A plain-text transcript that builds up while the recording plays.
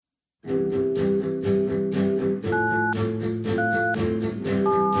The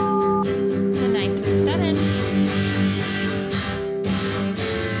 937.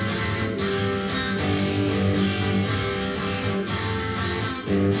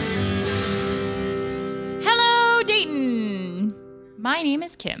 Hello, Dayton. My name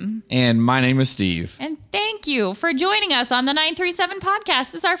is Kim. And my name is Steve. And thank you for joining us on the 937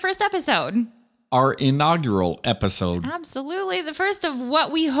 podcast. This is our first episode. Our inaugural episode. Absolutely. The first of what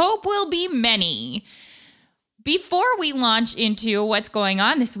we hope will be many. Before we launch into what's going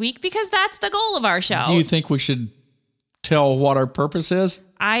on this week, because that's the goal of our show. Do you think we should tell what our purpose is?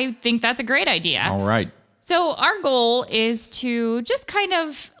 I think that's a great idea. All right. So our goal is to just kind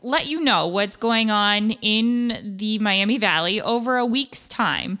of let you know what's going on in the Miami Valley over a week's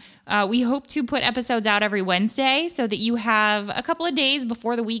time. We hope to put episodes out every Wednesday so that you have a couple of days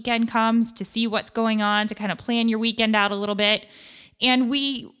before the weekend comes to see what's going on, to kind of plan your weekend out a little bit. And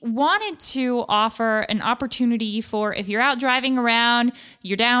we wanted to offer an opportunity for if you're out driving around,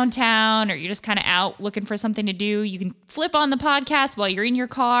 you're downtown, or you're just kind of out looking for something to do, you can flip on the podcast while you're in your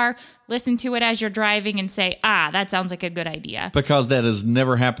car, listen to it as you're driving and say, that sounds like a good idea. Because that has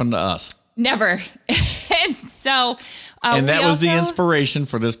never happened to us. Never. And so... and that was the inspiration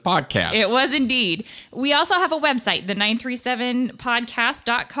for this podcast. It was indeed. We also have a website, the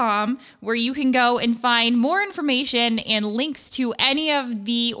 937podcast.com, where you can go and find more information and links to any of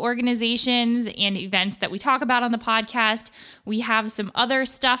the organizations and events that we talk about on the podcast. We have some other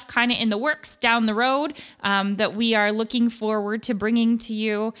stuff kind of in the works down the road that we are looking forward to bringing to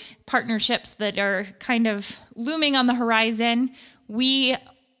you, partnerships that are kind of looming on the horizon. We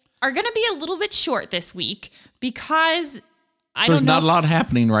are going to be a little bit short this week because there's not a lot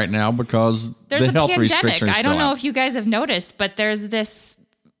happening right now because the health restrictions. I don't know if you guys have noticed, but there's this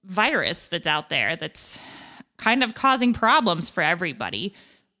virus that's out there that's kind of causing problems for everybody.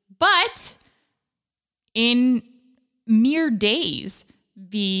 But in mere days,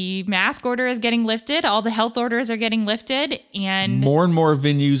 the mask order is getting lifted. All the health orders are getting lifted, and more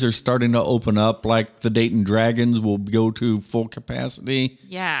venues are starting to open up. Like the Dayton Dragons will go to full capacity.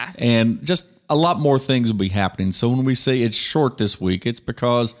 Yeah, and just a lot more things will be happening. So when we say it's short this week, it's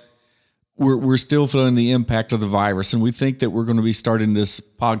because we're still feeling the impact of the virus, and we think that we're going to be starting this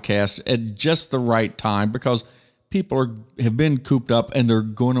podcast at just the right time because people have been cooped up and they're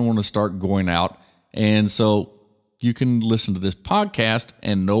going to want to start going out, and so you can listen to this podcast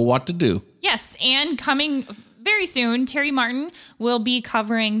and know what to do. Yes, and coming very soon, Terry Martin will be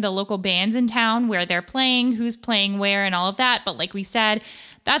covering the local bands in town, where they're playing, who's playing where, and all of that. But like we said,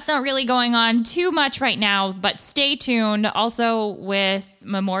 that's not really going on too much right now, but stay tuned. Also, with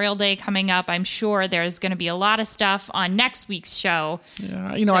Memorial Day coming up, I'm sure there's going to be a lot of stuff on next week's show.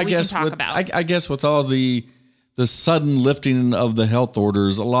 Yeah, I guess with all the sudden lifting of the health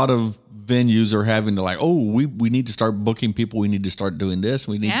orders, a lot of venues are having to we need to start booking people. We need to start doing this.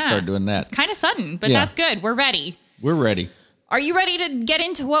 We need to start doing that. It's kind of sudden, but that's good. We're ready. We're ready. Are you ready to get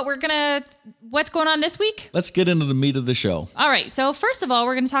into what's going on this week? Let's get into the meat of the show. All right. So first of all,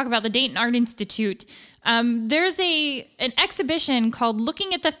 we're going to talk about the Dayton Art Institute. There's an exhibition called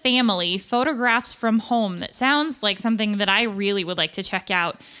Looking at the Family, Photographs from Home that sounds like something that I really would like to check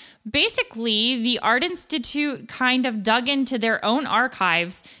out. Basically, the Art Institute kind of dug into their own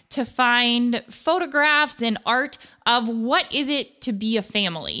archives to find photographs and art of what is it to be a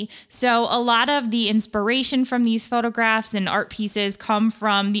family. So a lot of the inspiration from these photographs and art pieces come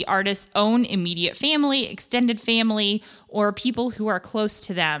from the artist's own immediate family, extended family, or people who are close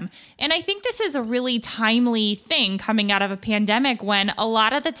to them. And I think this is a really timely thing coming out of a pandemic when a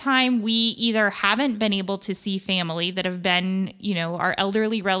lot of the time we either haven't been able to see family that have been, our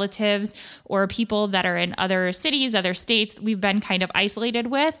elderly relatives or people that are in other cities, other states that we've been kind of isolated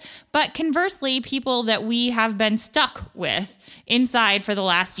with. But conversely, people that we have been stuck with inside for the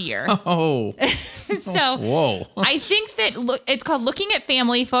last year. Oh. So whoa. I think that it's called Looking at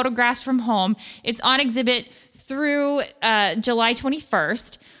Family, Photographs from Home. It's on exhibit through July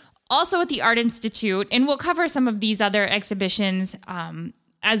 21st, also at the Art Institute. And we'll cover some of these other exhibitions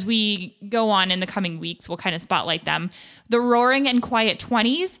as we go on in the coming weeks. We'll kind of spotlight them. The Roaring and Quiet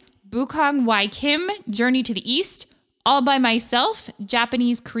 20s, Bukong Wai Kim, Journey to the East, All by Myself,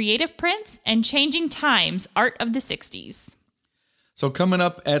 Japanese Creative Prints, and Changing Times, Art of the 60s. So coming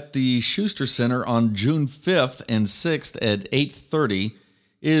up at the Schuster Center on June 5th and 6th at 8:30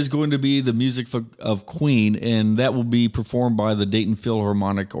 is going to be the music of Queen, and that will be performed by the Dayton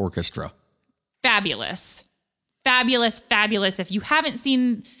Philharmonic Orchestra. Fabulous. Fabulous, fabulous. If you haven't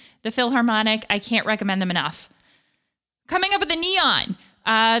seen the Philharmonic, I can't recommend them enough. Coming up at the Neon,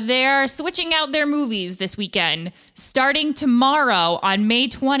 They're switching out their movies this weekend. Starting tomorrow on May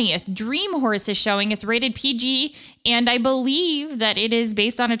 20th, Dream Horse is showing. It's rated PG, and I believe that it is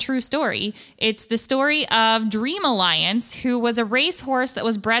based on a true story. It's the story of Dream Alliance, who was a racehorse that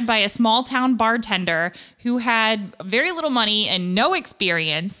was bred by a small town bartender who had very little money and no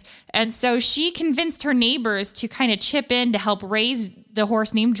experience. And so she convinced her neighbors to kind of chip in to help raise the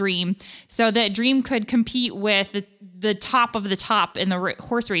horse named Dream so that Dream could compete with the top of the top in the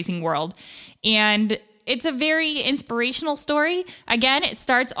horse racing world. And it's a very inspirational story. Again, it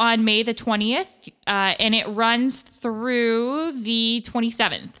starts on May the 20th, and it runs through the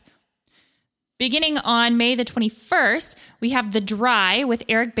 27th. Beginning on May the 21st, we have The Dry with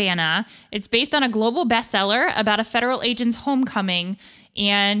Eric Bana. It's based on a global bestseller about a federal agent's homecoming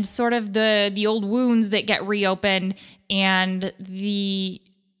and sort of the old wounds that get reopened and the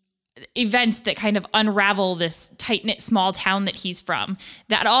events that kind of unravel this tight-knit small town that he's from.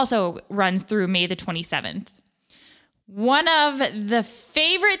 That also runs through May the 27th. One of the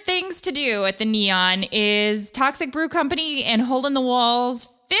favorite things to do at the Neon is Toxic Brew Company and Hole in the Wall's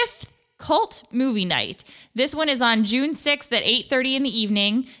 5th Cult Movie Night. This one is on June 6th at 8:30 in the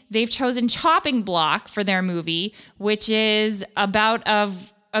evening. They've chosen Chopping Block for their movie, which is about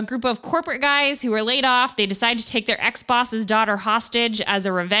a group of corporate guys who were laid off. They decide to take their ex-boss's daughter hostage as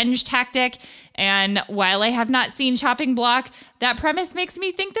a revenge tactic. And while I have not seen Chopping Block, that premise makes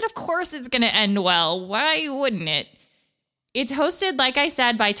me think that of course it's going to end well. Why wouldn't it? It's hosted, like I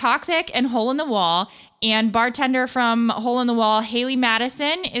said, by Toxic and Hole in the Wall, and bartender from Hole in the Wall, Haley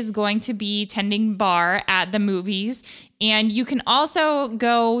Madison, is going to be tending bar at the movies. And you can also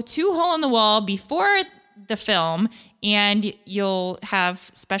go to Hole in the Wall before the film, and you'll have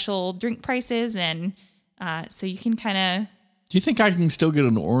special drink prices, and so you can kind of... Do you think I can still get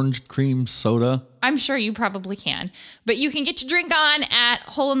an orange cream soda? I'm sure you probably can. But you can get your drink on at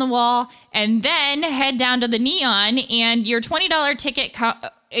Hole in the Wall and then head down to the Neon, and your $20 ticket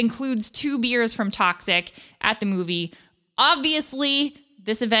includes 2 beers from Toxic at the movie. Obviously,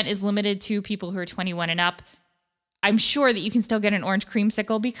 this event is limited to people who are 21 and up. I'm sure that you can still get an orange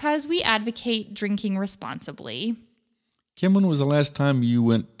creamsicle because we advocate drinking responsibly. Kim, when was the last time you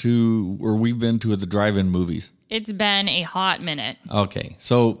went to, or we've been to the drive-in movies? It's been a hot minute. Okay,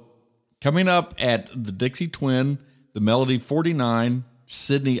 so coming up at the Dixie Twin, the Melody 49,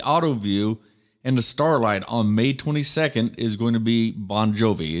 Sydney Auto View, and the Starlight on May 22nd is going to be Bon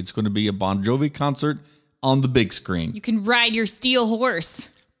Jovi. It's going to be a Bon Jovi concert on the big screen. You can ride your steel horse.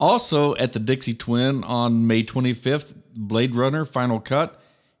 Also at the Dixie Twin on May 25th, Blade Runner Final Cut.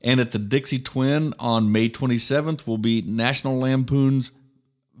 And at the Dixie Twin on May 27th will be National Lampoon's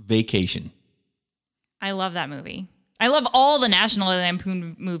Vacation. I love that movie. I love all the National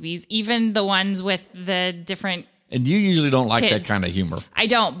Lampoon movies, even the ones with the different And you usually don't like kids. that kind of humor. I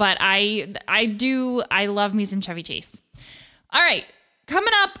don't, but I do. I love me some Chevy Chase. All right,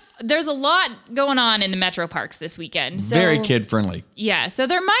 coming up, there's a lot going on in the Metro Parks this weekend. So, very kid-friendly. Yeah, so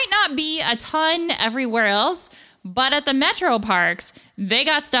there might not be a ton everywhere else, but at the Metro Parks, they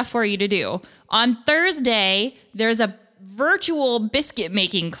got stuff for you to do. On Thursday, there's a virtual biscuit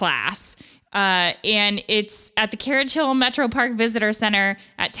making class. And it's at the Carriage Hill Metro Park Visitor Center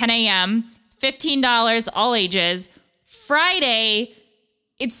at 10 a.m. $15, all ages. Friday,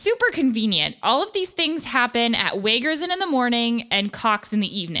 it's super convenient. All of these things happen at Wagerson in the morning and Cox in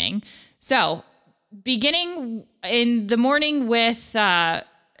the evening. So beginning in the morning with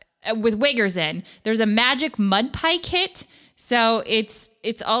Wagerson, there's a magic mud pie kit. So it's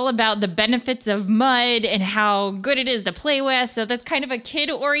all about the benefits of mud and how good it is to play with. So that's kind of a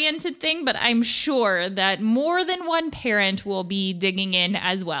kid-oriented thing, but I'm sure that more than one parent will be digging in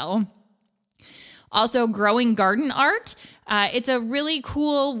as well. Also, growing garden art. It's a really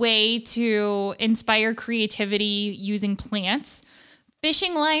cool way to inspire creativity using plants.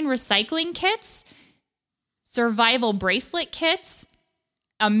 Fishing line recycling kits, survival bracelet kits,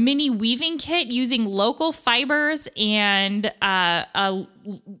 a mini weaving kit using local fibers, and a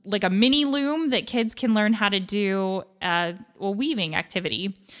mini loom that kids can learn how to do a weaving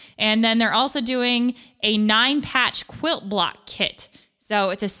activity. And then they're also doing a 9-patch quilt block kit. So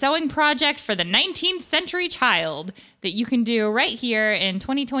it's a sewing project for the 19th century child that you can do right here in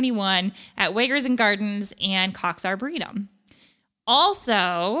 2021 at Wagerson Gardens and Cox Arboretum.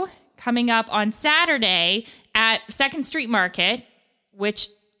 Also, coming up on Saturday at 2nd Street Market, which,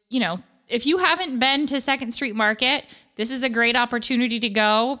 you know, if you haven't been to 2nd Street Market, this is a great opportunity to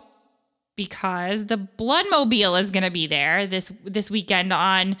go because the Bloodmobile is going to be there this weekend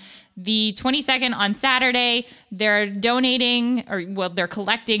on the 22nd on Saturday. They're donating, they're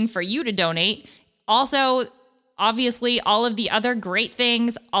collecting for you to donate. Also, Obviously, all of the other great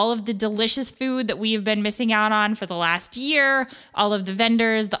things, all of the delicious food that we have been missing out on for the last year, all of the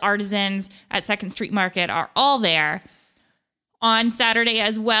vendors, the artisans at 2nd Street Market are all there. On Saturday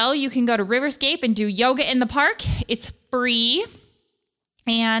as well, you can go to Riverscape and do yoga in the park. It's free.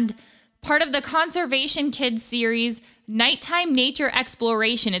 And part of the Conservation Kids series, Nighttime Nature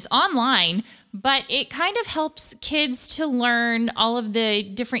Exploration. It's online, but it kind of helps kids to learn all of the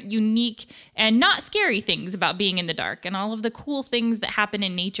different unique and not scary things about being in the dark and all of the cool things that happen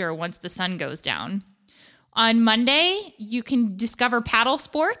in nature once the sun goes down. On Monday, you can discover paddle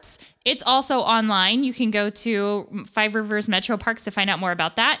sports. It's also online. You can go to Five Rivers Metro Parks to find out more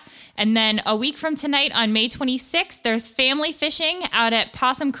about that. And then a week from tonight, on May 26th, there's family fishing out at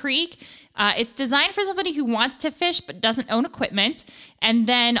Possum Creek. It's designed for somebody who wants to fish but doesn't own equipment. And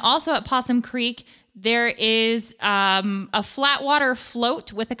then also at Possum Creek, there is a flat water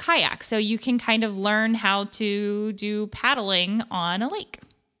float with a kayak. So you can kind of learn how to do paddling on a lake.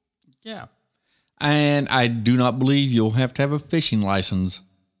 Yeah. And I do not believe you'll have to have a fishing license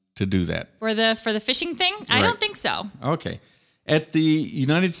to do that. For the fishing thing? Right. I don't think so. Okay. At the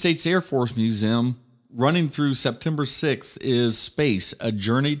United States Air Force Museum, running through September 6th is Space, A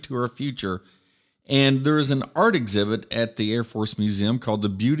Journey to Our Future. And there is an art exhibit at the Air Force Museum called The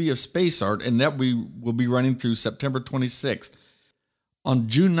Beauty of Space Art, and that we will be running through September 26th. On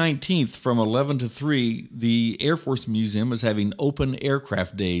June 19th from 11 to 3, the Air Force Museum is having open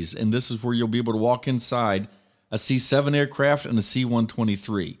aircraft days, and this is where you'll be able to walk inside a C-7 aircraft and a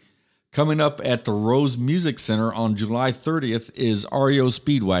C-123. Coming up at the Rose Music Center on July 30th is REO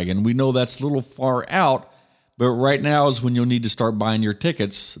Speedwagon. We know that's a little far out, but right now is when you'll need to start buying your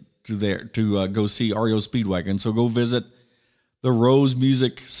tickets to go see REO Speedwagon. So go visit the Rose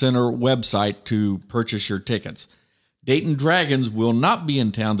Music Center website to purchase your tickets. Dayton Dragons will not be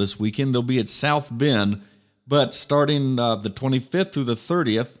in town this weekend. They'll be at South Bend, but starting the 25th through the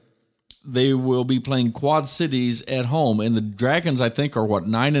 30th, they will be playing Quad Cities at home. And the Dragons, I think, are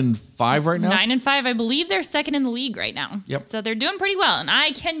 9-5 right now? 9-5. I believe they're second in the league right now. Yep. So they're doing pretty well. And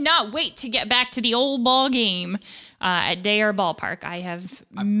I cannot wait to get back to the old ball game at Dayer Ballpark. I have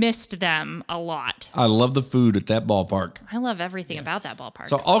missed them a lot. I love the food at that ballpark. I love everything about that ballpark.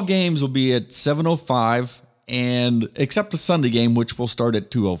 So all games will be at 7:05, and except the Sunday game, which will start at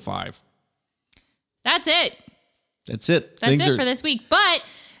 2:05. That's it. That's it. That's it for this week. But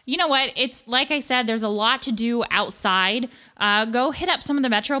you know what? It's like I said, there's a lot to do outside. Go hit up some of the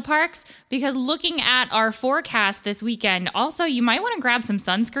metro parks, because looking at our forecast this weekend, also you might want to grab some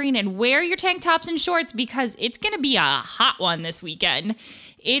sunscreen and wear your tank tops and shorts, because it's going to be a hot one this weekend.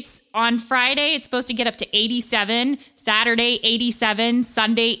 It's on Friday. It's supposed to get up to 87, Saturday 87,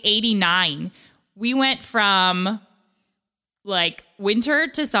 Sunday 89. We went from like winter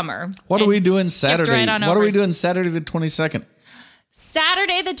to summer. What are we doing Saturday? Right, what are we doing Saturday the 22nd?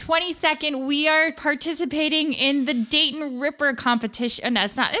 Saturday the 22nd, we are participating in the Dayton Ripper competition. No,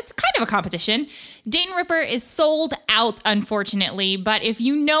 it's not. It's kind of a competition. Dayton Ripper is sold out, unfortunately. But if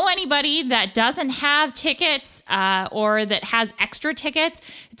you know anybody that doesn't have tickets or that has extra tickets,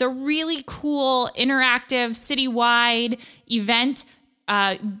 it's a really cool, interactive, citywide event.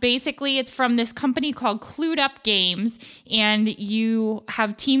 Basically, it's from this company called Clued Up Games, and you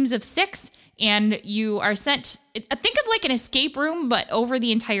have teams of 6. And you are sent, think of like an escape room, but over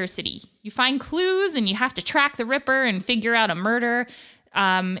the entire city. You find clues and you have to track the Ripper and figure out a murder.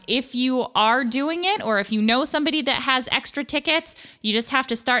 If you are doing it, or if you know somebody that has extra tickets, you just have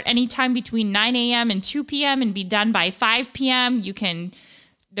to start anytime between 9 a.m. and 2 p.m. and be done by 5 p.m.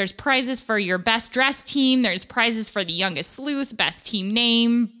 There's prizes for your best dressed team. There's prizes for the youngest sleuth, best team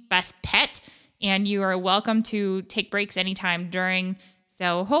name, best pet. And you are welcome to take breaks anytime during.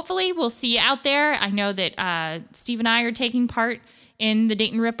 So hopefully we'll see you out there. I know that Steve and I are taking part in the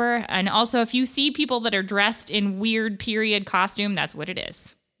Dayton Ripper. And also, if you see people that are dressed in weird period costume, that's what it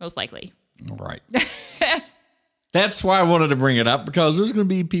is, most likely. All right. That's why I wanted to bring it up, because there's going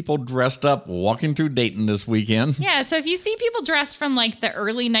to be people dressed up walking through Dayton this weekend. Yeah, so if you see people dressed from like the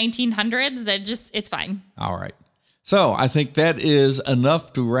early 1900s, it's fine. All right. So I think that is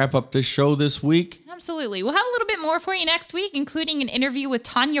enough to wrap up this show this week. Absolutely. We'll have a little bit more for you next week, including an interview with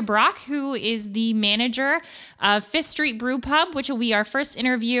Tanya Brock, who is the manager of 5th Street Brew Pub, which will be our first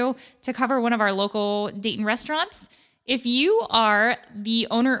interview to cover one of our local Dayton restaurants. If you are the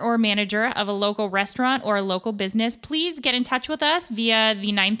owner or manager of a local restaurant or a local business, please get in touch with us via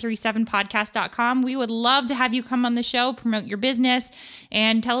the 937podcast.com. We would love to have you come on the show, promote your business,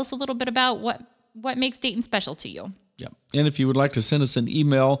 and tell us a little bit about what makes Dayton special to you. Yep. And if you would like to send us an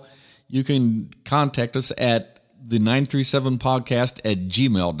email, you can contact us at the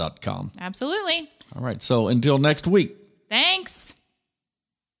 937podcast@gmail.com. Absolutely. All right. So until next week. Thanks.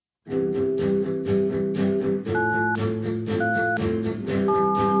 The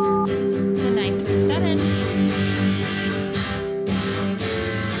 937.